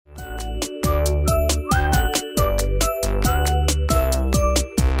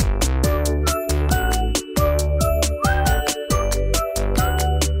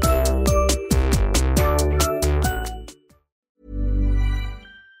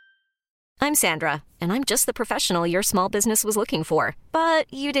I'm Sandra, and I'm just the professional your small business was looking for. But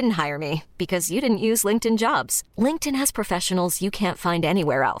you didn't hire me because you didn't use LinkedIn Jobs. LinkedIn has professionals you can't find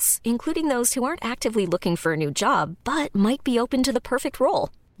anywhere else, including those who aren't actively looking for a new job, but might be open to the perfect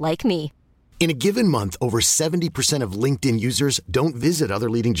role, like me. In a given month, over 70% of LinkedIn users don't visit other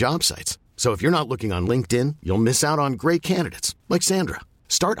leading job sites. So if you're not looking on LinkedIn, you'll miss out on great candidates like Sandra.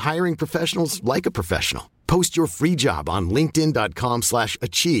 Start hiring professionals like a professional. Post your free job on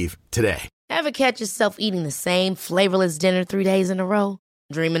linkedin.com/achieve today. Ever catch yourself eating the same flavorless dinner 3 days in a row?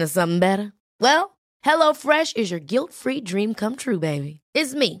 Dreaming of something better? Well, HelloFresh is your guilt-free dream come true, baby.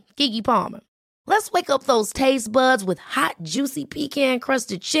 It's me, Keke Palmer. Let's wake up those taste buds with hot, juicy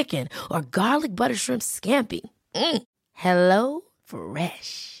pecan-crusted chicken or garlic butter shrimp scampi. Hello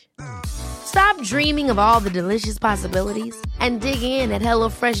Fresh. Stop dreaming of all the delicious possibilities and dig in at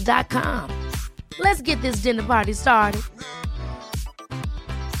HelloFresh.com. Let's get this dinner party started.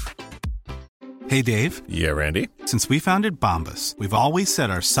 Hey, Dave. Yeah, Randy. Since we founded Bombas, we've always said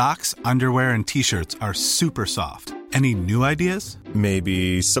our socks, underwear, and T-shirts are super soft. Any new ideas?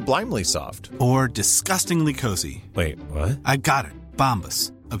 Maybe sublimely soft. Or disgustingly cozy. Wait, what? I got it.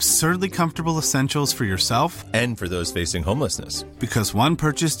 Bombas. Absurdly comfortable essentials for yourself and for those facing homelessness. Because one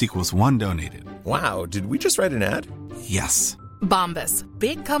purchased equals one donated. Wow, did we just write an ad? Yes. Bombas.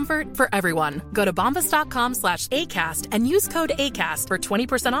 Big comfort for everyone. Go to bombas.com/ACAST and use code ACAST for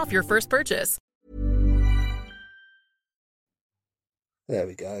 20% off your first purchase. There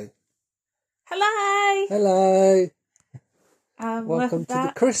we go. Hello. Hello. Welcome to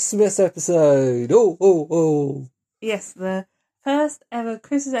the Christmas episode. Oh. Yes, the first ever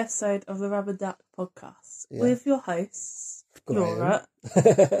Christmas episode of the Rubber Duck podcast with your hosts, Graham. Laura.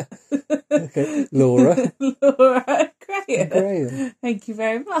 Okay, Laura. Laura Graham. Graham. Thank you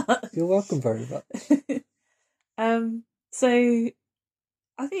very much. You're welcome very much. So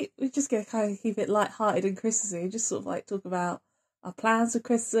I think we're just going to kind of keep it light-hearted and Christmassy, just sort of like talk about our plans for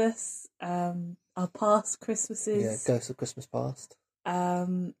Christmas, our past Christmases. Yeah, Ghosts of Christmas Past.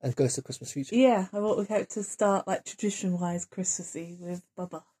 And Ghosts of Christmas Future. Yeah, and what we hope to start like tradition-wise Christmassy with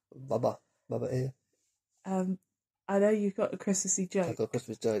Bubba. Bubba here. I know you've got a Christmassy joke. I've got a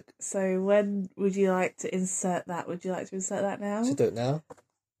Christmas joke. So when would you like to insert that? Would you like to insert that now? Should do it now.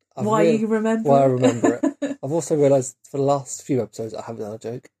 Why you remember Why it? I remember it. I've also realised for the last few episodes I haven't done a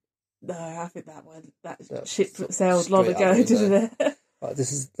joke. No, I think that ship sailed long ago, didn't it? Right,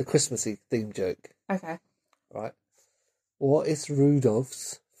 this is the Christmassy theme joke. Okay. Right. What is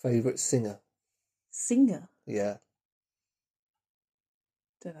Rudolph's favourite singer? Singer? Yeah.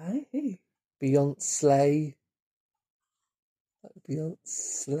 Don't know. Who? Beyonce.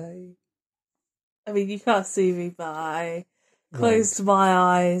 Beyonce. I mean, you can't see me, but I closed my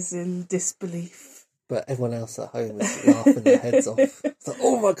eyes in disbelief. But everyone else at home is laughing their heads off. It's like,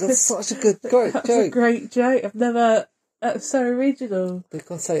 oh my god, such a great joke. That's a great joke. That was so original. They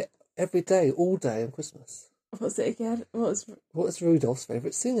can say it every day, all day on Christmas. What's it again? What is Rudolph's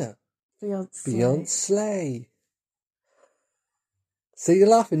favourite singer? Beyonce. Beyonce. See, you're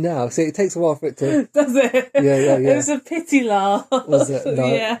laughing now. See, it takes a while for it to... Does it? Yeah. It was a pity laugh. Was it? No,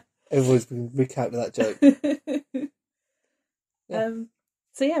 yeah. Everyone's been recounting that joke.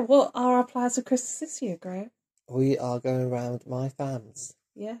 So yeah, what are our plans for Christmas this year, Graham? We are going around my fams.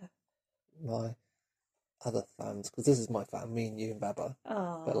 Yeah. My other fams, because this is my fam, me and you and Baba.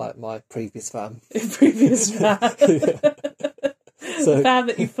 Oh. But like my previous fam. Previous fam. So, fam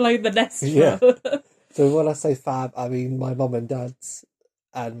that you've flown the nest from. So when I say fam, I mean my mum and dad's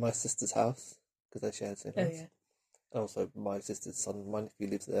and my sister's house, because they share the same house. Yeah. And also my sister's son, my nephew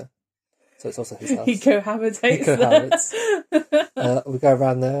lives there. So it's also his house. He cohabitates there. We go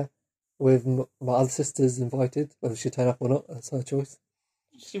around there with my other sister's invited, whether she'll turn up or not, that's her choice.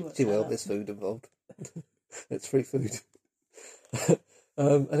 She will, there's food involved. It's free food.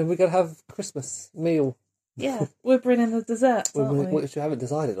 And then we're going to have Christmas meal. Yeah, we're bringing the desserts, aren't we? Which we haven't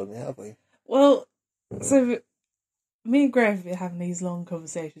decided on yet, have we? Well, so me and Graham have been having these long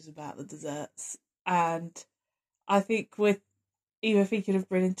conversations about the desserts, and I think we're either thinking of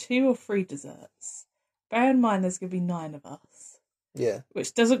bringing 2 or 3 desserts. Bear in mind there's going to be 9 of us. Yeah.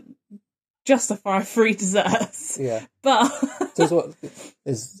 Which doesn't justify 3 desserts. Yeah. But... So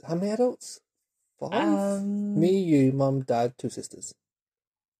how many adults? 5? Me, you, mum, dad, 2 sisters.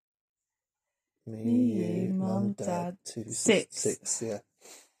 Me, you, mum, dad, 2 6. 6, yeah.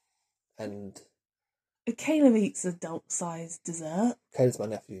 And... Caleb eats adult-sized dessert. Caleb's my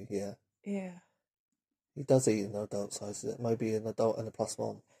nephew, yeah. Yeah. He does eat an adult size. It might be an adult and a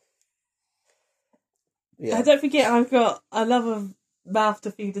 +1. Yeah. I don't forget I've got a love of mouth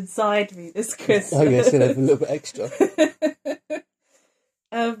to feed inside me this Christmas. Oh yes, you have a little bit extra.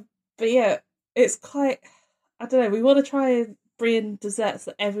 But yeah, it's quite, I don't know, we want to try and bring in desserts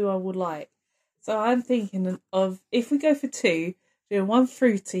that everyone would like. So I'm thinking of, if we go for two, doing one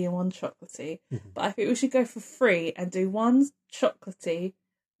fruity and one chocolatey. Mm-hmm. But I think we should go for three and do one chocolatey,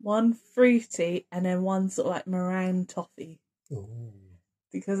 one fruity, and then one sort of like meringue toffee. Ooh.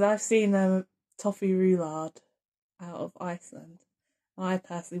 Because I've seen toffee roulade out of Iceland. I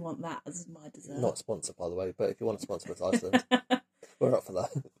personally want that as my dessert. Not sponsored, by the way, but if you want to sponsor us, Iceland, we're up for that.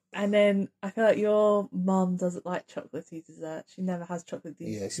 And then I feel like your mum doesn't like chocolatey dessert. She never has chocolatey.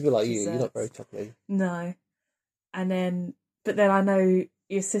 Yeah, she'd be like you. desserts. You're not very chocolatey. No. And then, but then I know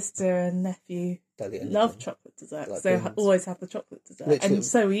your sister and nephew love chocolate desserts. Like they beans. always have the chocolate dessert. Literally. And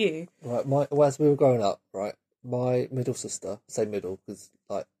so are you. Right, as we were growing up, right, my middle sister, say middle, because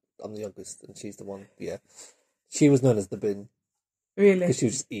like I'm the youngest and she's the one, yeah, she was known as the bin. Really? Because she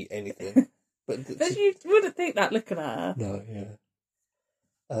would just eat anything. But you wouldn't think that looking at her. No, yeah.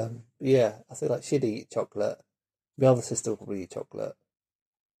 Yeah, I feel like she'd eat chocolate. My other sister would probably eat chocolate.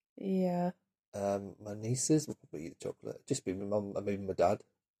 Yeah. My nieces would probably eat chocolate. Just be my mum and maybe my dad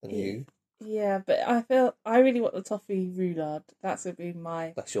and you. Yeah, but I feel I really want the toffee roulade. That's would be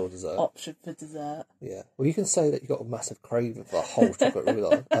That's your dessert. option for dessert. Yeah. Well, you can say that you've got a massive craving for a whole chocolate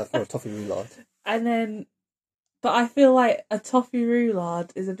roulade, for a toffee roulade. And then, but I feel like a toffee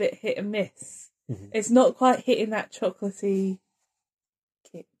roulade is a bit hit and miss. Mm-hmm. It's not quite hitting that chocolatey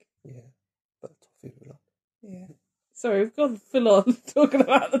kick. Yeah, but toffee roulade. Yeah. Sorry, we've gone full on talking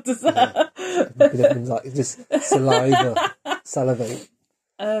about the dessert. Yeah. Everyone's like just salivate.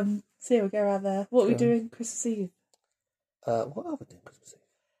 So yeah, we'll go around there. What are we doing Christmas Eve? What are we doing Christmas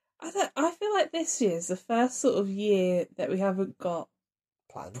Eve? I feel like this year's the first sort of year that we haven't got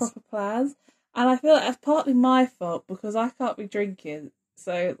proper plans. And I feel like that's partly my fault because I can't be drinking.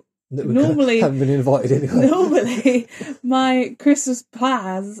 So normally haven't been invited anyway. Normally my Christmas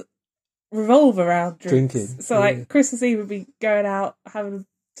plans revolve around drinks. Drinking. So like Christmas Eve would be going out, having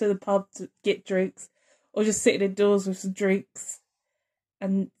to the pub to get drinks, or just sitting indoors with some drinks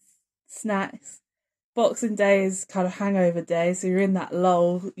and snacks. Boxing Day is kind of hangover day, so you're in that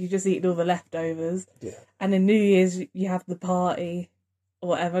lull, you're just eating all the leftovers. Yeah. And then New Year's you have the party or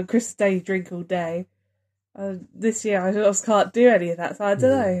whatever. Christmas Day you drink all day. This year I just can't do any of that, so I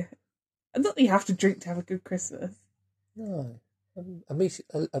don't know. Not that you have to drink to have a good Christmas. No. At least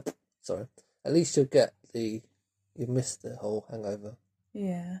you've missed the whole hangover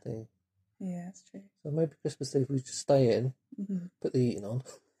Yeah. thing. Yeah, that's true. So maybe Christmas Eve we just stay in, put the eating on.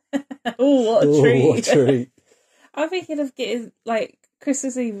 Oh, what a treat. What a treat. I'm thinking of getting, like,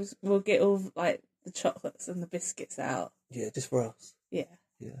 Christmas Eve, we'll get all, like, the chocolates and the biscuits out. Yeah, just for us. Yeah.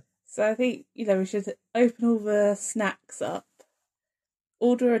 Yeah. So I think, we should open all the snacks up,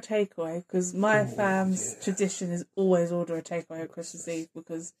 order a takeaway, because my fam's tradition is always order a takeaway on Christmas Eve,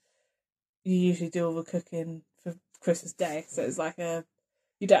 because you usually do all the cooking for Christmas Day. So it's like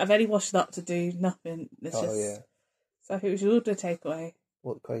you don't have any washing up to do, nothing. It's yeah. So I think we should order a takeaway.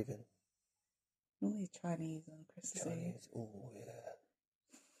 What craving? Normally Chinese on Christmas Eve. Oh, yeah.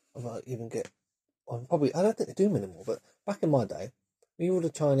 I might even get... I don't think they do them anymore, but back in my day, when you order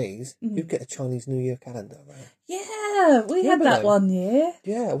Chinese, you'd get a Chinese New Year calendar, right? Yeah, we had that one year.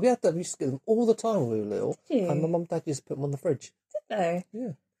 Yeah, we had that. We used to get them all the time when we were little. Did you? And my mum and dad used to put them on the fridge. Did they?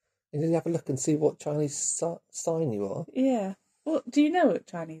 Yeah. And then you have a look and see what Chinese sign you are. Yeah. Well, do you know what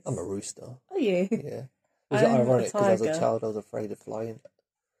Chinese? I'm a rooster. Are you? Yeah. Was it ironic because as a child I was afraid of flying?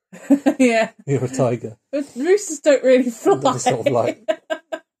 Yeah. You're a tiger. But roosters don't really fly. They're sort of like...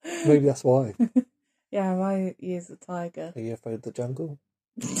 Maybe that's why. Yeah, my ear's a tiger. Are you afraid of the jungle?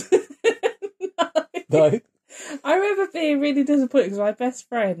 No. I remember being really disappointed because my best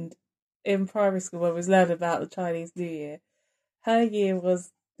friend in primary school, when we was learning about the Chinese New Year, her year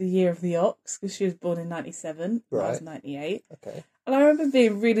was the year of the ox because she was born in 97. Right. I was 98. Okay. And I remember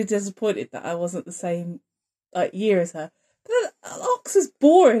being really disappointed that I wasn't the same year as her. But an ox is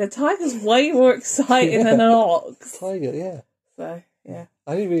boring. A tiger's way more exciting than an ox. Tiger, yeah. So, yeah.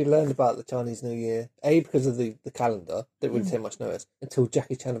 I only really learned about the Chinese New Year, because of the calendar, didn't really take much notice, until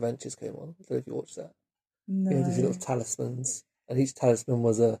Jackie Chan Adventures came on. I don't know if you watched that. No. He had these little talismans, and each talisman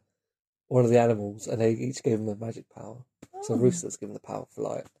was one of the animals, and they each gave him a magic power. Oh. So Rooster's given the power for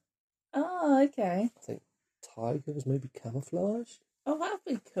flight. Oh, okay. I think Tiger was maybe camouflage. Oh, that'd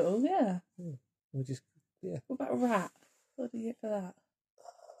be cool, yeah. Yeah. What about rat? What do you get for that?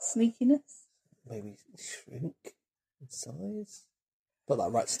 Sneakiness? Maybe shrink in size. Not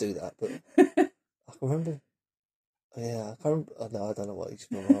that rats do that, but I can remember. Yeah, I can't remember. Oh, no, I don't know what each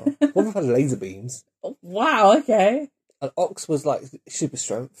one are. What about laser beams? Oh, wow, okay. An ox was like super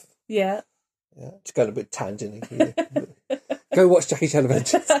strength. Yeah. Yeah, just going a bit tangent here. Go watch Jackie Chan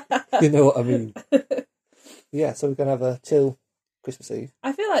Adventures. You know what I mean. Yeah, so we're going to have a chill Christmas Eve.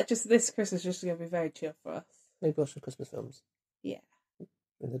 I feel like just this Christmas is just going to be very chill for us. Maybe watch some Christmas films. Yeah.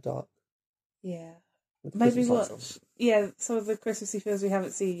 In the dark. Yeah. With Maybe Christmas lights watch, yeah, some of the Christmassy films we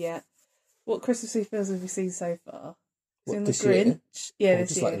haven't seen yet. What Christmassy films have we seen so far? What, Seen this The year? Grinch? Yeah, Or this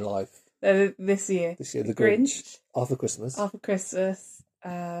just year. like in life. This year. This year, The Grinch. After Christmas. After Christmas.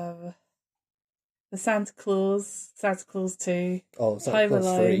 The Santa Claus. Santa Claus 2. Oh, Santa Home Claus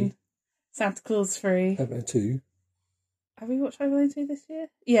Alone. 3. Santa Claus 3. Home Alone 2. Have we watched Home Alone 2 this year?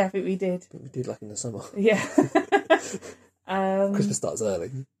 Yeah, I think we did. But we did like in the summer. Yeah. Christmas starts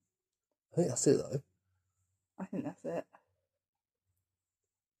early. I think that's it though. I think that's it.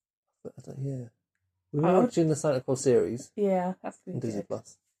 But I don't, yeah. We were watching the Santa Claus series Yeah, that's on been Disney good.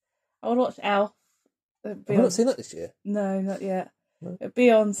 Plus. I want to watch Elf. Have we not seen that this year? No, not yet. No? It'll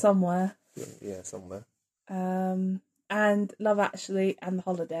be on somewhere. Yeah, somewhere. And Love Actually and The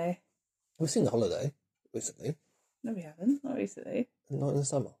Holiday. We've seen The Holiday recently. No, we haven't. Not recently. Not in the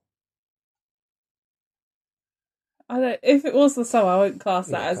summer. I don't. If it was the summer, I wouldn't class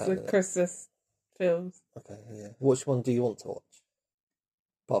that Yeah, as the can't, Christmas films. Okay, yeah. Which one do you want to watch?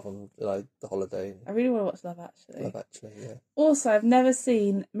 Apart from like The Holiday I and really want to watch Love Actually. Love Actually, yeah. Also, I've never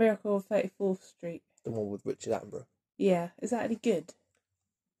seen Miracle on 34th Street. The one with Richard Attenborough. Yeah, is that any good?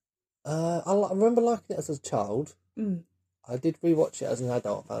 I remember liking it as a child. Mm. I did rewatch it as an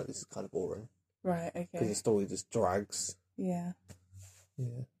adult. I found this is kind of boring Right. because Okay. the story just drags. Yeah.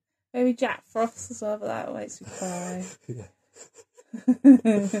 Yeah. Maybe Jack Frost as well, but that makes me cry. Yeah.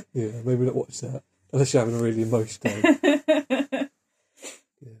 Yeah, maybe not watch that unless you're having a really emotional day.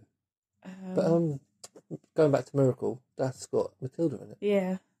 Yeah. But going back to Miracle, that's got Matilda in it.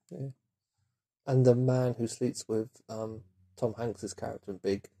 Yeah. Yeah. And the man who sleeps with Tom Hanks's character in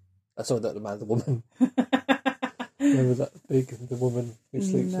Big. Sorry, not the man, the woman. Remember that Big, the woman who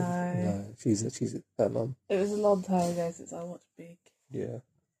sleeps with? No, she's her mum. It was a long time ago since I watched Big. Yeah.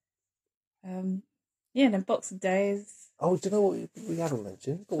 Yeah, and then Boxing Days. Oh, do you know what we haven't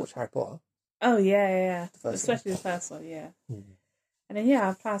mentioned? Go watch Harry Potter. Oh, yeah. first Especially the first one, yeah. Mm. And then, yeah,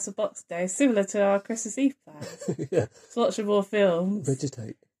 our plans for Boxing Day, similar to our Christmas Eve plans. Yeah. So watching more films.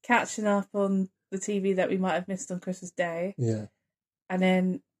 Vegetate. Catching up on the TV that we might have missed on Christmas Day. Yeah. And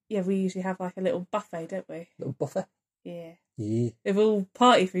then, yeah, we usually have like a little buffet, don't we? Little buffet. Yeah. Yeah. With all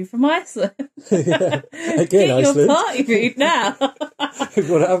party food from Iceland. Yeah. Again, Get Iceland. your party food now.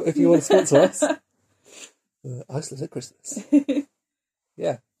 if you want to sponsor us. Iceland at Christmas.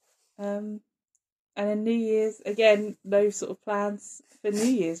 Yeah. And then New Year's, again, no sort of plans for New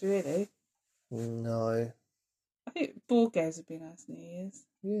Year's, really. No. I think board games would be nice New Year's.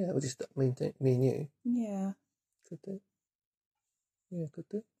 Yeah, we'll just me and you. Yeah. Could do. Yeah, could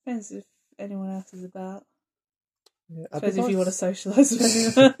do. Depends if anyone else is about. Yeah, Depends if you want to socialise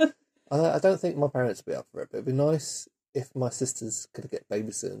with anyone. I don't think my parents would be up for it, but it'd be nice if my sisters could get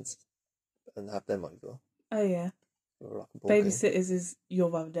babysitters and have them over. Oh, yeah. Or like a board game. Babysitters is your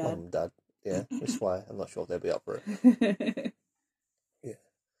mum and dad. Mum and dad. Yeah, that's why I'm not sure if they'll be up for it. Yeah.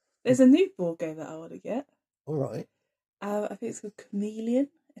 There's a new board game that I want to get. All right. I think it's called Chameleon,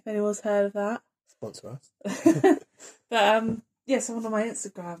 if anyone's heard of that. Sponsor us. But, yeah, someone on my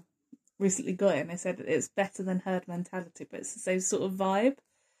Instagram recently got it and they said that it's better than herd mentality, but it's the same sort of vibe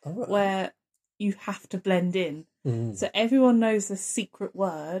All right. where you have to blend in. Mm. So everyone knows the secret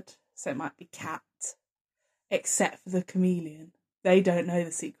word, so it might be cat, except for the chameleon. They don't know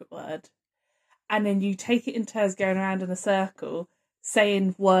the secret word. And then you take it in turns going around in a circle,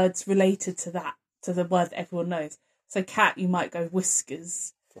 saying words related to that, to the word that everyone knows. So cat, you might go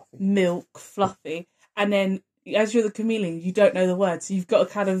whiskers, Fluffy. milk, fluffy. And then as you're the chameleon, you don't know the word, so you've got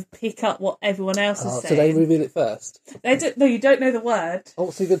to kind of pick up what everyone else is saying. So they reveal it first? No, you don't know the word.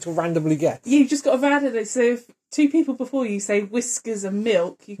 Oh, so you've got to randomly guess? You've just got to randomly. So if two people before you say whiskers and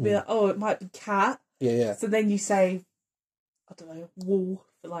milk, you can be like, oh, it might be cat. Yeah, yeah. So then you say, I don't know, wool,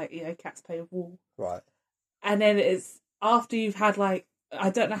 for like, cats play with wool. Right. And then it's after you've had like, I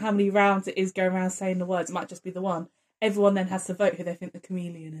don't know how many rounds it is going around saying the words, it might just be the one. Everyone then has to vote who they think the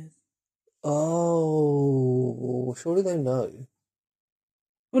chameleon is. Oh, surely they know.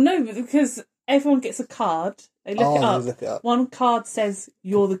 Well, no, because everyone gets a card. They look it up. They look it up. One card says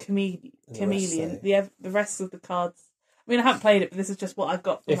you're the chameleon. The The rest of the cards. I mean, I haven't played it, but this is just what I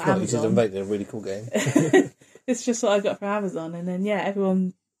got from If not, you should have Amazon. made it a really cool game. It's just what I got from Amazon, and then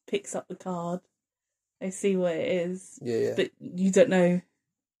everyone picks up the card. They see what it is, Yeah. but you don't know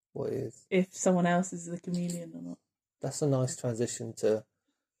What it is. if someone else is the chameleon or not. That's a nice transition to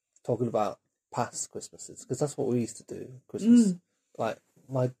talking about past Christmases, because that's what we used to do Christmas. Like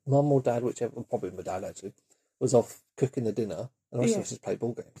my mum or dad, whichever, probably my dad actually, was off cooking the dinner, and the rest of us just played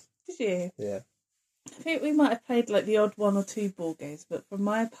ball games. Did you? Yeah. I think we might have played like the odd 1 or 2 ball games, but from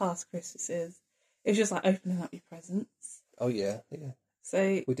my past Christmases, it was just like opening up your presents. Oh yeah.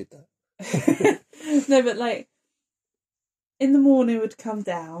 So we did that. No, but like in the morning, we'd come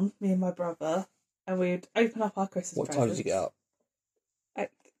down, me and my brother, and we'd open up our Christmas presents. What time did you get up?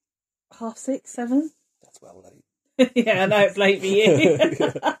 Like 6:30, 7. That's well late. Yeah, I know it's late for you.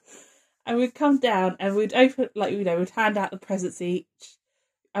 Yeah. And we'd come down and we'd open, like, you know, we'd hand out the presents each.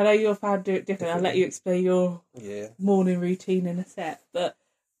 I know your family do it different. I'll let you explain your morning routine in a sec. But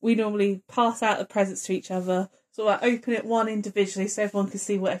we normally pass out the presents to each other, sort of like open it one individually so everyone can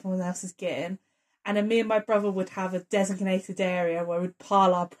see what everyone else is getting. And then me and my brother would have a designated area where we'd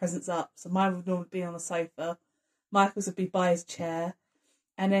pile our presents up. So mine would normally be on the sofa. Michael's would be by his chair.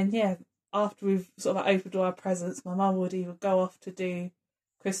 And then, yeah, after we've sort of like opened all our presents, my mum would either go off to do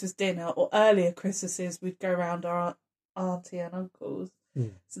Christmas dinner, or earlier Christmases we'd go around our auntie and uncles.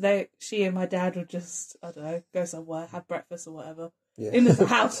 So she and my dad would just, I don't know, go somewhere, have breakfast or whatever in the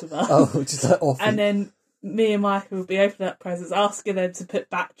house with us. Just like off. And then me and Michael would be opening up presents, asking them to put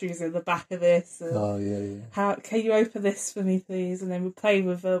batteries in the back of this. And how can you open this for me, please? And then we'd play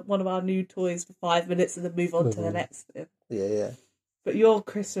with one of our new toys for 5 minutes and then move on to the next thing. Yeah. But your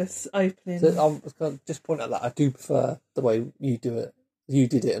Christmas opening... So I was going to just point out that I do prefer the way you do it. You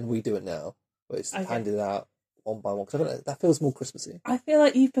did it and we do it now. But it's handed out one by one. Because that feels more Christmassy. I feel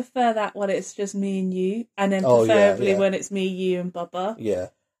like you prefer that when it's just me and you. And then preferably when it's me, you and Bubba. Yeah.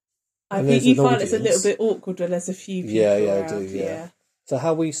 I think you find it's a little bit awkward when there's a few people around. I do, yeah. So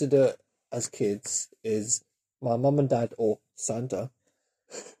how we used to do it as kids is my mum and dad, or Santa,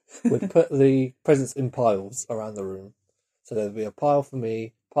 would put the presents in piles around the room. So there'd be a pile for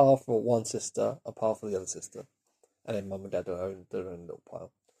me, pile for one sister, a pile for the other sister. And then mum and dad their own little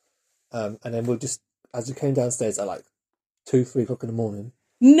pile. And then we'll just, as we came downstairs at like 2-3 o'clock in the morning.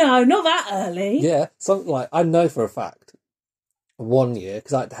 No, not that early. Yeah, something like, I know for a fact, one year,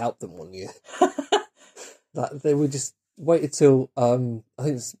 because I had to help them one year, that they would just wait until, I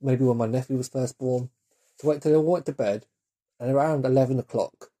think it's maybe when my nephew was first born, to wait till they all went to bed, and around 11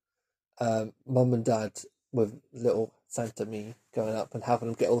 o'clock, mum and dad, with little Santa me going up and helping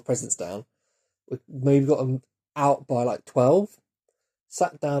them get all the presents down, we maybe got them out by like 12,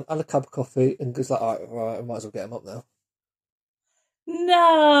 sat down, had a cup of coffee, and just like, all right, I might as well get them up now.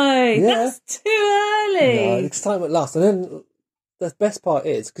 No, that's too early. No, it's time at last. And then the best part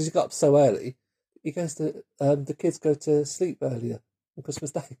is, because you got up so early, the kids go to sleep earlier on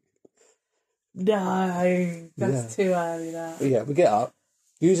Christmas Day. No, that's too early. That. But yeah, we get up.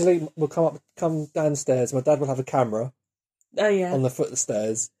 Usually we'll come downstairs. My dad will have a camera. Oh yeah. On the foot of the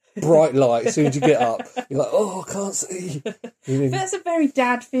stairs. Bright light. As soon as you get up, you're like, oh, I can't see. That's a very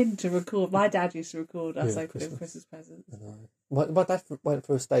dad thing to record. My dad used to record us opening Christmas presents. My dad went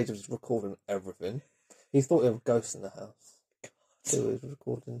through a stage of just recording everything. He thought there were ghosts in the house. So he was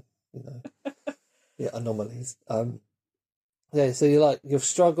recording, anomalies. So you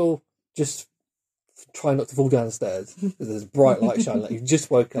struggle just trying not to fall down the stairs. There's bright light shining. Like you just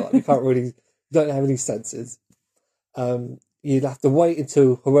woke up. You don't have any senses. You'd have to wait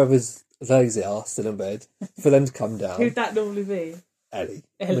until whoever's lazy are still in bed for them to come down. Who'd that normally be? Ellie.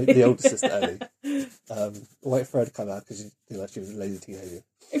 The older sister, Ellie. Wait for her to come out because she was a lazy teenager.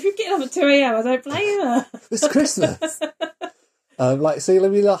 If you're getting up at 2 a.m, I don't blame her. It's Christmas. So you'll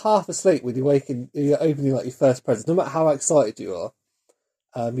be like half asleep when you're opening like your first present. No matter how excited you are,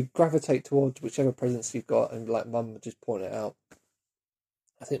 you gravitate towards whichever presents you've got, and like mum would just point it out.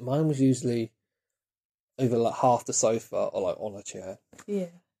 I think mine was usually either like half the sofa or like on a chair. Yeah.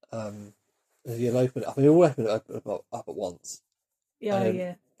 You'll open it up. I mean, you'll open it up at once. Yeah,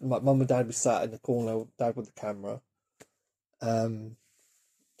 yeah. My mum and dad would be sat in the corner, dad with the camera. I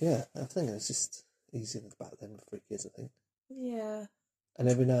think it's just easier back then with 3 kids, I think. Yeah. And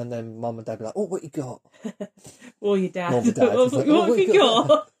every now and then, mum and dad would be like, oh, what you got? Or your dad. Mum and dad. What have you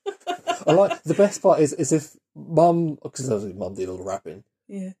got? I like, the best part is if mum, because obviously mum did all the wrapping,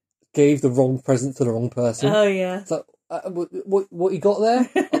 gave the wrong present to the wrong person. Oh, yeah. It's like, what you got there?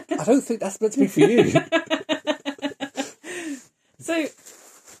 I don't think that's meant to be for you.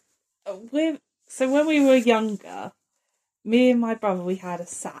 So when we were younger, me and my brother, we had a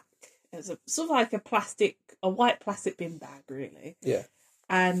sack. It was sort of like a white plastic bin bag, really. Yeah.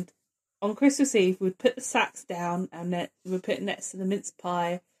 And on Christmas Eve, we'd put the sacks down and then we'd put it next to the mince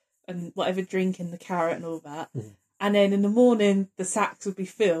pie and whatever drink and the carrot and all that. Mm. And then in the morning, the sacks would be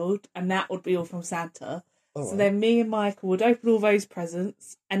filled and that would be all from Santa. Oh, so then me and Michael would open all those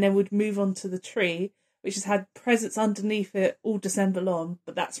presents and then we'd move on to the tree, which has had presents underneath it all December long,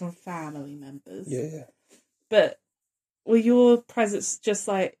 but that's from family members. Yeah, yeah. But were your presents just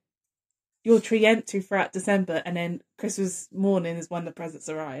like your tree empty throughout December, and then Christmas morning is when the presents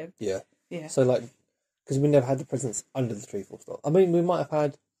arrive? Yeah. Yeah. So, like, because we never had the presents under the tree, full stop. I mean, we might have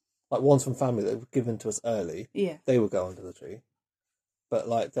had, like, ones from family that were given to us early. Yeah. They would go under the tree. But,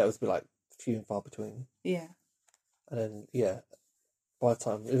 like, that would be, like, few and far between. Yeah. And then, yeah, by the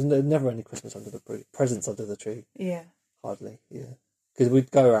time, there was never any Christmas under the presents under the tree. Yeah. Hardly, yeah. Because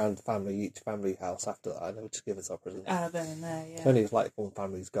we'd go around each family house after that, and they would just give us our presents. Then and there, yeah. Only like one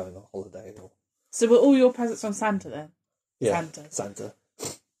family's going on holiday. Or... So were all your presents from Santa then? Yeah, Santa.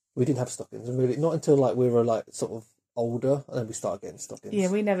 We didn't have stockings, really. Not until like we were like sort of older, and then we started getting stockings. Yeah,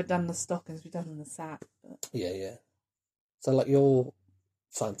 we never done the stockings. We done them in the sack. But... Yeah. So like your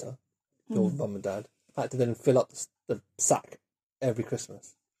Santa, your mum and dad had to then fill up the sack every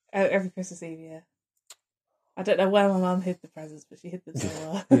Christmas. Oh, every Christmas Eve, yeah. I don't know where my mum hid the presents, but she hid them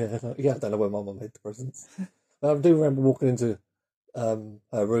somewhere. I don't know where my mum hid the presents. But I do remember walking into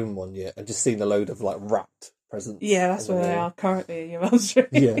her room one year and just seeing a load of like wrapped presents. Yeah, that's where they are currently in your mum's room.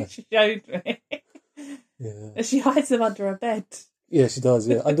 Yeah. She showed me. Yeah. And she hides them under her bed. Yeah, she does,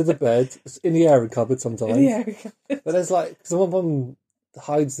 yeah. Under the bed, in the airing cupboard sometimes. In the airing cupboard. But there's like, because my mum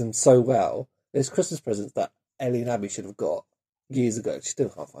hides them so well, there's Christmas presents that Ellie and Abby should have got years ago. She still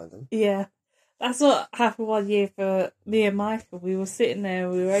can't find them. Yeah. That's what happened one year for me and Michael. We were sitting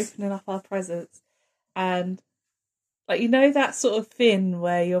there, we were opening up our presents, and like, you know that sort of thing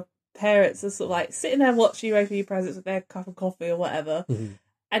where your parents are sort of like sitting there watching you open your presents with their cup of coffee or whatever, and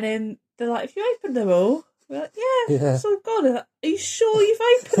then they're like, "Have you opened them all?" We're like, "Yeah, so God, are you sure you've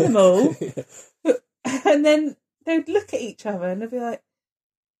opened them all?" And then they'd look at each other and they'd be like,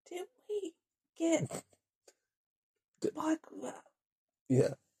 "Didn't we get Michael that?"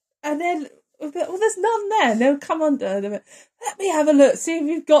 Yeah. And then, well, there's none there. And they'll come under and they'll be like, "Let me have a look, see if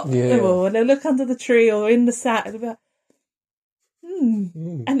you've got them all." And they'll look under the tree or in the sack and they'll be like,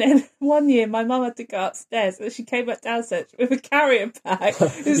 And then one year my mum had to go upstairs and she came back downstairs with a carrier bag.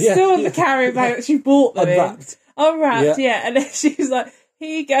 It was still in the carrier bag that she bought them Unwrapped. Unwrapped, yeah. And then she was like,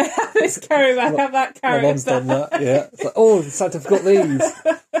 "Here you go, have this carrier bag, have that carrier bag." My mum's done that, yeah. It's like, "Oh, Santa forgot these.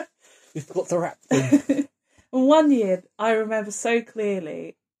 We forgot to wrap them." And one year, I remember so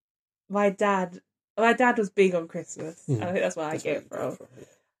clearly, my dad was big on Christmas. And I think that's where I get it from. Yeah.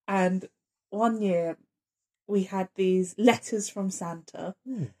 And one year, we had these letters from Santa.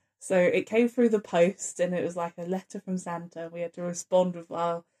 So it came through the post, and it was like a letter from Santa. We had to respond with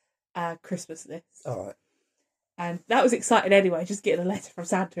our Christmas list. All right. And that was exciting anyway, just getting a letter from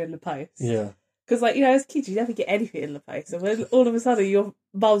Santa in the post. Yeah. Because, like, you know, as kids, you never get anything in the post. And when all of a sudden your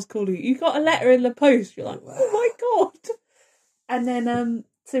mum's calling you got a letter in the post, you're like, "Oh my God." And then,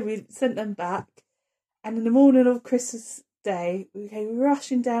 so we sent them back. And in the morning of Christmas Day, we came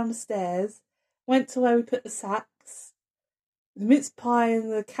rushing down the stairs, went to where we put the sacks. The mince pie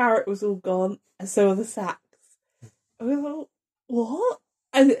and the carrot was all gone, and so were the sacks. And we were like, "What?"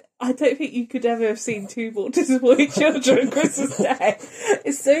 And I don't think you could ever have seen two more disappointed children on Christmas Day.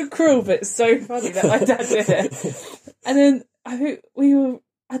 It's so cruel, but it's so funny that my dad did it. And then I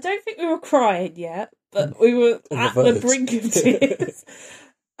don't think we were crying yet, but we were at the brink of tears.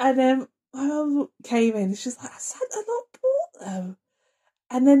 And then my mum came in and she's like, "Has Santa not bought them?"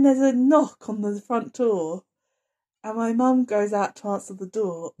 And then there's a knock on the front door. And my mum goes out to answer the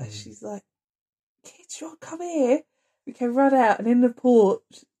door and she's like, "Kids, you want to come here?" We came run out, and in the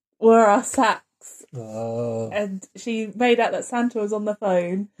porch were our sacks. Oh. And she made out that Santa was on the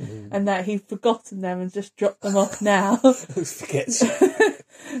phone and that he'd forgotten them and just dropped them off now. Forgets.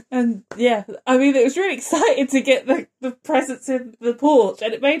 And yeah, I mean, it was really exciting to get the presents in the porch,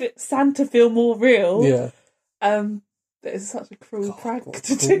 and it made Santa feel more real. Yeah. But it's such a cruel prank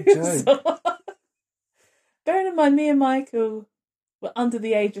to do. So. Bearing in mind, me and Michael were under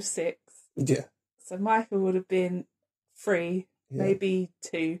the age of 6. Yeah. So Michael would have been 3, maybe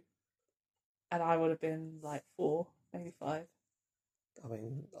 2, and I would have been like 4, maybe 5. I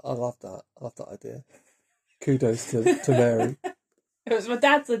mean, I love that. I love that idea. Kudos to Mary. It was my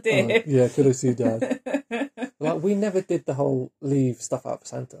dad's idea. Yeah, kudos to your dad. Like, we never did the whole leave stuff out for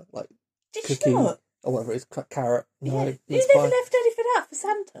Santa, like did cookie you not? or whatever it's carrot. No, Yeah. You never left anything out for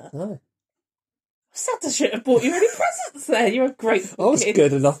Santa. No. Santa should have bought you any presents then. You're a great I was kid.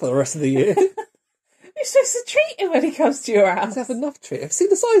 good enough for the rest of the year. You're supposed to treat him when he comes to your house. Have enough treat. Have you seen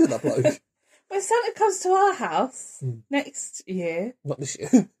the size of that bloke? When Santa comes to our house next year... Not this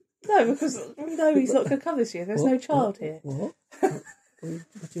year. No, because we know he's not going to come this year. There's no child here. What?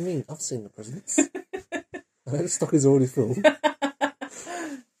 What do you mean? I've seen the presents. The stock is already full.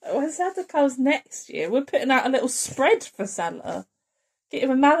 When Santa comes next year, we're putting out a little spread for Santa. Get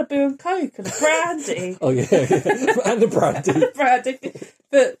him a Malibu and Coke and a brandy. Oh yeah, and a brandy. Brandy.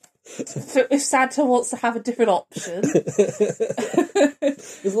 But if Santa wants to have a different option.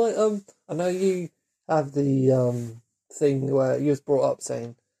 It's like, I know you have the thing where you was brought up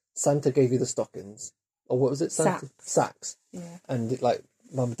saying Santa gave you the stockings. Or what was it? Santa? Sacks. Yeah. And like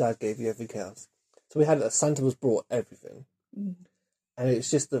mum and dad gave you everything else. So we had that Santa was brought everything. Mm. And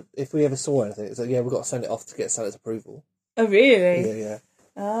it's just that if we ever saw anything, it's like, yeah, we've got to send it off to get Santa's approval. Oh, really? Yeah.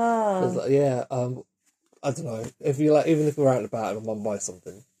 Oh. It's like, I don't know. If you like, even if we're out and about and my mum buys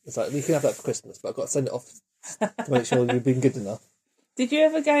something, it's like, you can have that for Christmas, but I've got to send it off to make sure you've been good enough. Did you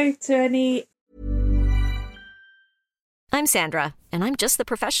ever go to any... I'm Sandra, and I'm just the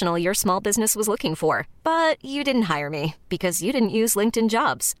professional your small business was looking for. But you didn't hire me because you didn't use LinkedIn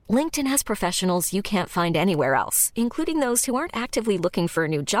Jobs. LinkedIn has professionals you can't find anywhere else, including those who aren't actively looking for a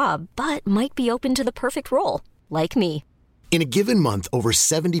new job, but might be open to the perfect role, like me. In a given month, over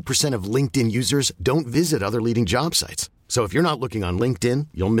 70% of LinkedIn users don't visit other leading job sites. So if you're not looking on LinkedIn,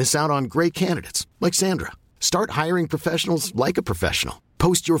 you'll miss out on great candidates like Sandra. Start hiring professionals like a professional.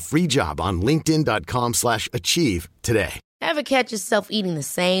 Post your free job on linkedin.com/achieve today. Ever catch yourself eating the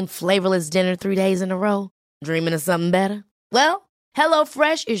same flavorless dinner 3 days in a row? Dreaming of something better? Well,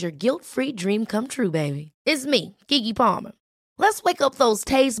 HelloFresh is your guilt-free dream come true, baby. It's me, Keke Palmer. Let's wake up those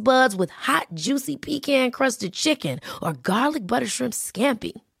taste buds with hot, juicy pecan-crusted chicken or garlic butter shrimp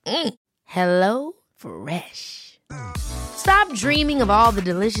scampi. Hello Fresh. Stop dreaming of all the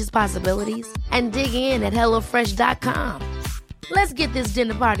delicious possibilities and dig in at HelloFresh.com. Let's get this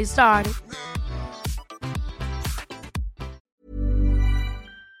dinner party started.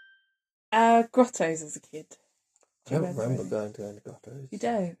 Grottos as a kid. I don't remember going to any grottos. You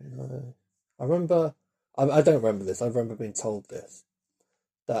don't? No. I remember... I don't remember this. I remember being told this.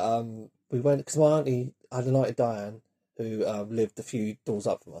 That we went... Because my auntie had an auntie, Diane, who lived a few doors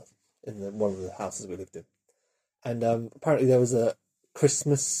up from us in one of the houses we lived in. And apparently there was a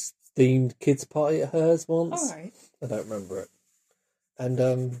Christmas-themed kids' party at hers once. All right. I don't remember it.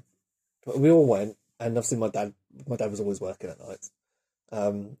 And we all went, and obviously my dad was always working at night.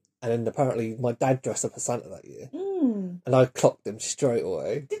 And then apparently my dad dressed up as Santa that year. Mm. And I clocked him straight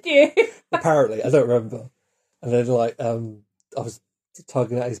away. Did you? Apparently, I don't remember. And then I was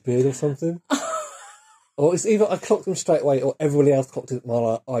tugging at his beard or something. Or it's either I clocked him straight away or everybody else clocked it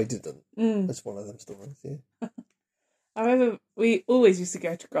while I didn't. Mm. It's one of them stories, yeah. I remember we always used to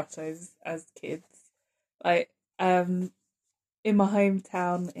go to grottos as kids. Like, in my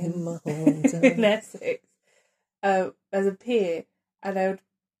hometown in Essex, there's a pier, and they would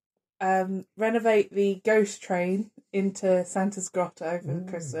renovate the ghost train into Santa's grotto for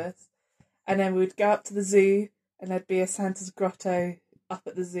Christmas, and then we'd go up to the zoo, and there'd be a Santa's grotto up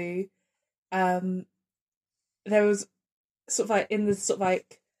at the zoo. There was sort of like in the sort of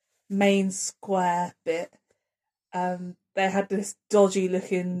like main square bit, they had this dodgy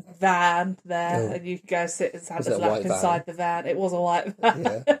looking van there, and you could go sit in Santa's lap inside the van. It was a white van.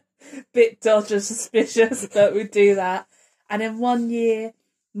 Yeah. Bit dodgy, suspicious, but we'd do that. And then one year,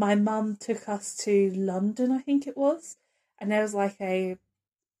 my mum took us to London, I think it was, and there was like a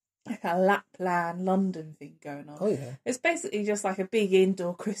Lapland London thing going on. Oh yeah. It's basically just like a big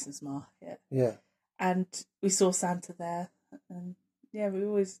indoor Christmas market. Yeah. And we saw Santa there, and yeah, we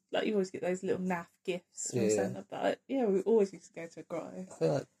always you always get those little naff gifts from Santa. But yeah, we always used to go to a grotto. I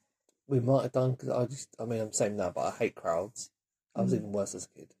feel like we might have done because I'm the same now, but I hate crowds. I was even worse as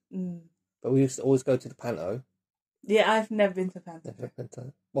a kid. Mm. But we used to always go to the Panto. Yeah, I've never been to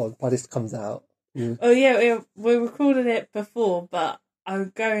Panto. Well, by this comes out. Yeah. Oh yeah, we recorded it before, but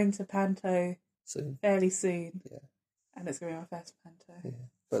I'm going to Panto fairly soon. Yeah, and it's going to be my first Panto. Yeah,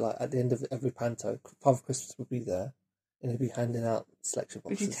 but like at the end of every Panto, Father Christmas would be there, and he'd be handing out selection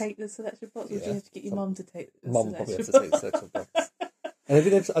boxes. Would you take the selection box, or would you have to get your mum to take the Mum probably has to take the selection box. And I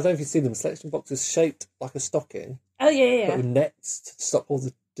don't know if you've seen them, selection boxes shaped like a stocking. Oh yeah. But with nets to stop all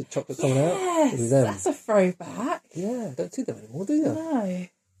the chocolate coming out. Yes, that's a throwback. Yeah, don't see them anymore, do you? No.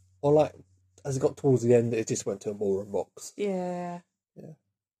 Or like, as it got towards the end, it just went to a ballroom box. Yeah. Yeah.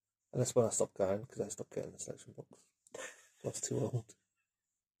 And that's when I stopped going, because I stopped getting the selection box. I was too old.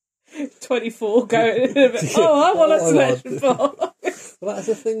 24 going, I want a selection box. Well, that's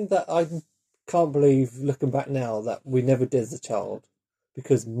a thing that I can't believe, looking back now, that we never did as a child,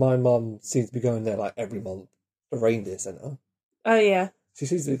 because my mum seems to be going there like every month, the reindeer centre. Oh, yeah. She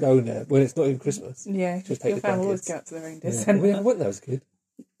seems to be going there when it's not even Christmas. Yeah, just take your the family always go out to the reindeer centre. centre. We never went there as a kid.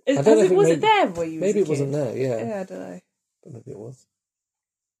 Was it there where you was maybe a it kid? wasn't there, yeah. Yeah, I don't know. But maybe it was.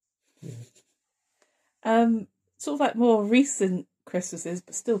 Yeah. Sort of like more recent Christmases,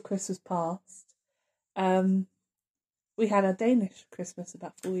 but still Christmas past. we had a Danish Christmas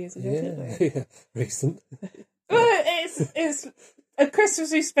about 4 years ago, didn't we? Yeah, recent. Well, it's a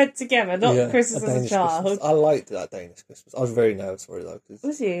Christmas we spent together, not Christmas as a child. Christmas. I liked that Danish Christmas. I was very nervous for it though.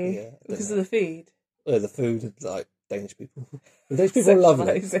 Was you? Yeah. Because of the food? Yeah, the food and like Danish people. The Danish people are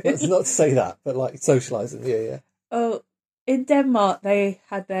lovely. That's not to say that, but like socialising, yeah. Oh, in Denmark, they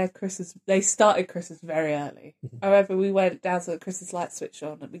had their Christmas. They started Christmas very early. However, we went down to the Christmas light switch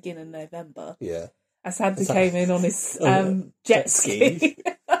on at the beginning of November. Yeah. As Santa came in on his jet ski.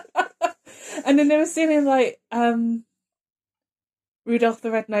 And then they were singing like Rudolph the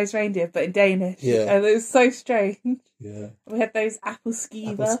Red-Nosed Reindeer, but in Danish. Yeah. And it was so strange. Yeah. We had those apple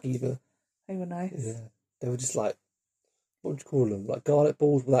skeever. They were nice. Yeah. They were just like, what would you call them? Like garlic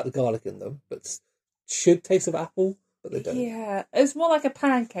balls without the garlic in them, but should taste of apple, but they don't. Yeah. It was more like a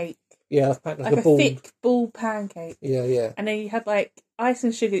pancake. Yeah, like a ball. Thick ball pancake. Yeah. And then you had like ice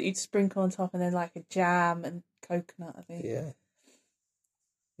and sugar that you'd sprinkle on top, and then like a jam and coconut, I think. Yeah.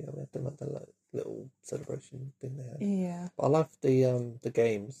 Yeah, we had them at the little celebration thing they had. Yeah. But I loved the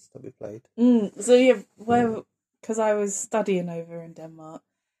games that we played. So yeah, because I was studying over in Denmark,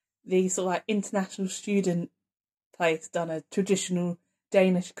 the sort of like international student place done a traditional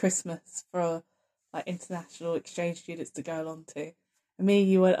Danish Christmas for like international exchange students to go along to. And me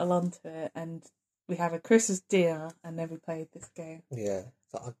and you went along to it, and we had a Christmas dinner, and then we played this game. Yeah.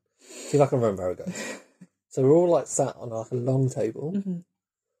 So see if I can remember how it goes. So we're all like sat on like a long table,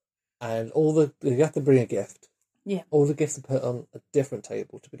 and you have to bring a gift. Yeah. All the gifts are put on a different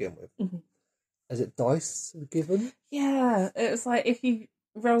table to begin with. Is it dice given? Yeah, it was like if you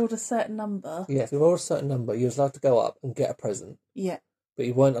rolled a certain number. Yeah, if you rolled a certain number, you was allowed to go up and get a present. Yeah. But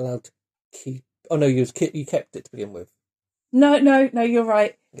you weren't allowed to keep. Oh no, you kept it to begin with. No, you're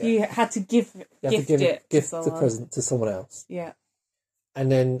right. Yeah. You had to gift the present to someone else. Yeah. And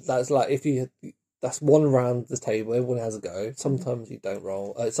then that's like that's one round the table. Everyone has a go. Sometimes you don't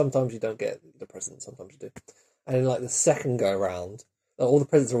roll. Sometimes you don't get the present. Sometimes you do. And then like the second go round, all the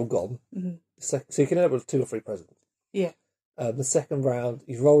presents are all gone. So you can end up with 2 or 3 presents. Yeah. The second round,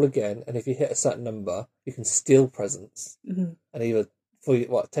 you roll again, and if you hit a certain number, you can steal presents and either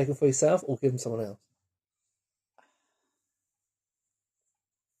take them for yourself or give them someone else.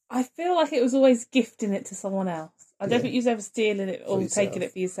 I feel like it was always gifting it to someone else. I don't think you was ever stealing it or taking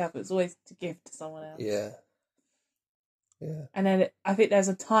it for yourself. It was always to give to someone else. Yeah. And then I think there's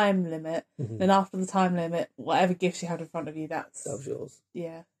a time limit. Then after the time limit, whatever gifts you had in front of you, that was yours.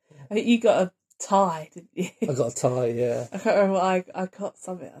 Yeah. I think you got a tie, didn't you? I got a tie, yeah. I can't remember what I got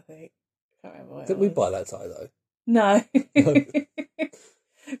something, I think. I can't remember what Didn't we buy that tie, though? No.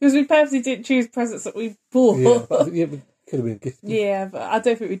 Because we purposely didn't choose presents that we bought. Yeah, but it could have been gifted. Yeah, but I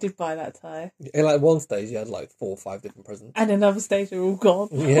don't think we did buy that tie. In like one stage, you had like 4 or 5 different presents. And another stage, they're all gone.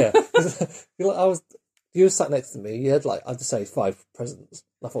 Yeah. You were sat next to me, you had like, I'd say 5 presents.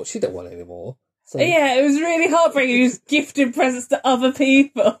 And I thought, she don't want any more. So... Yeah, it was really heartbreaking. You was gifting presents to other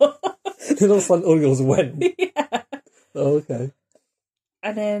people. Then all of a sudden, all yours went. Yeah. Oh, okay.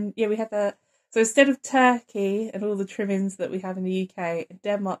 And then, we had that. So instead of turkey and all the trimmings that we have in the UK, in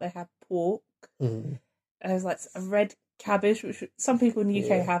Denmark they had pork. And it was like a red cabbage, which some people in the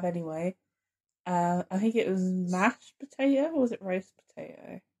UK have anyway. I think it was mashed potato, or was it roast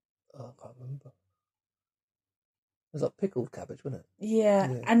potato? Oh, I can't remember. It was like pickled cabbage, wasn't it? Yeah.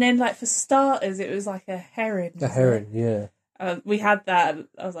 And then like for starters, it was like a herring. A herring, yeah. We had that. And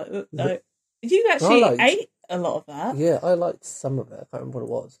I was like, no. You actually ate a lot of that. Yeah, I liked some of it. I can't remember what it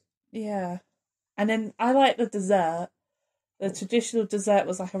was. Yeah. And then I liked the dessert. The traditional dessert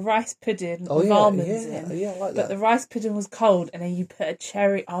was like a rice pudding with almonds in. Yeah, I like that. But the rice pudding was cold, and then you put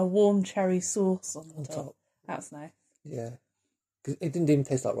a warm cherry sauce on top. That's nice. Yeah. Because it didn't even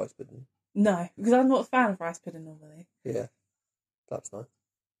taste like rice pudding. No, because I'm not a fan of rice pudding normally. Yeah. That's nice.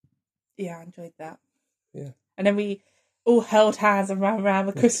 Yeah, I enjoyed that. Yeah. And then we all held hands and ran around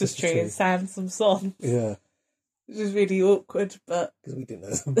the Christmas tree and sang some songs. Yeah. Which was really awkward, but... Because we didn't know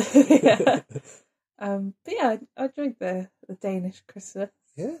them. Yeah. But yeah, I enjoyed the Danish Christmas.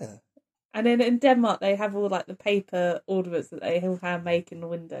 Yeah. And then in Denmark, they have all like the paper ornaments that they all hand make in the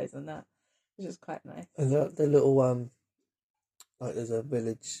windows and that, which is quite nice. And the little, like there's a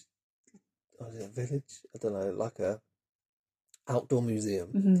village, is it a village? I don't know, like a outdoor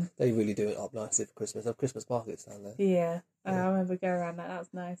museum. They really do it up nicely for Christmas. They have Christmas markets down there. Yeah. I remember going around that. That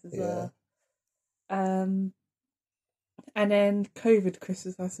was nice as well. And then COVID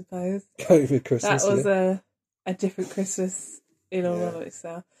Christmas, I suppose. COVID Christmas. That was a different Christmas in all of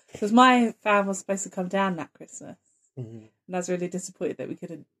itself. Because my fam was supposed to come down that Christmas. And I was really disappointed that we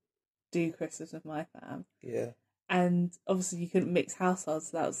couldn't do Christmas with my fam. Yeah. And obviously you couldn't mix households,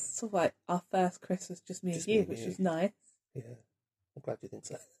 so that was sort of like our first Christmas, just me and you, which was nice. Yeah. I'm glad you think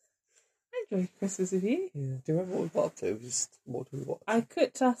so. I enjoyed Christmas with you. Yeah. Do you remember what we got up to? Just what did we watch? I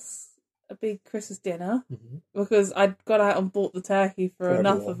cooked us a big Christmas dinner Mm-hmm. because I'd got out and bought the turkey for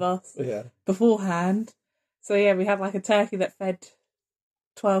enough everyone. of us Yeah. beforehand. So yeah, we had like a turkey that fed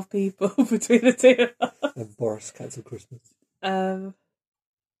 12 people between the two of us. And Boris cancelled Christmas.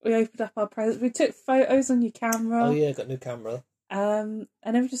 We opened up our presents. We took photos on your camera. Oh yeah, got a new camera. And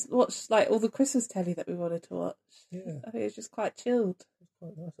then we just watched like all the Christmas telly that we wanted to watch. Yeah. I think it was just quite chilled. It's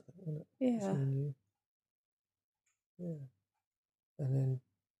quite nice, I think, wasn't it? Yeah. It's all new. Yeah. And then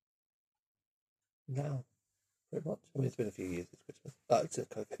now, pretty much. I mean, it's been a few years since Christmas.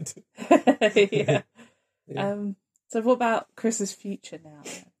 It's COVID. Yeah. Yeah. So what about Christmas future now?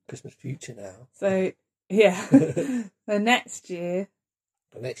 Then? Christmas future now. So yeah. So next year.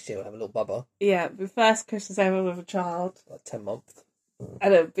 But next year we'll have a little bubba. Yeah, the first Christmas ever with a child. Like 10 months.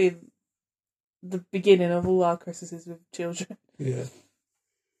 And it'll be the beginning of all our Christmases with children. Yeah.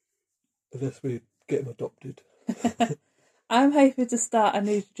 Unless we get them adopted. I'm hoping to start a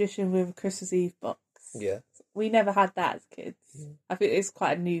new tradition with a Christmas Eve box. Yeah. We never had that as kids. Yeah. I think it's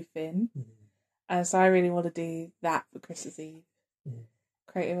quite a new thing. Mm. So I really want to do that for Christmas Eve. Mm.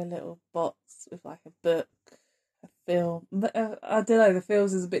 Creating a little box with like a book, a film. But, I don't know, the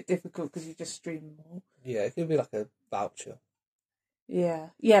films is a bit difficult because you just stream them all. Yeah, it could be like a voucher. Yeah.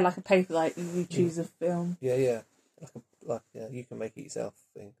 Yeah, like a paper, like you choose a film. Yeah, yeah. Like you can make it yourself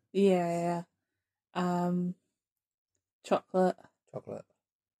thing. Yeah. Chocolate.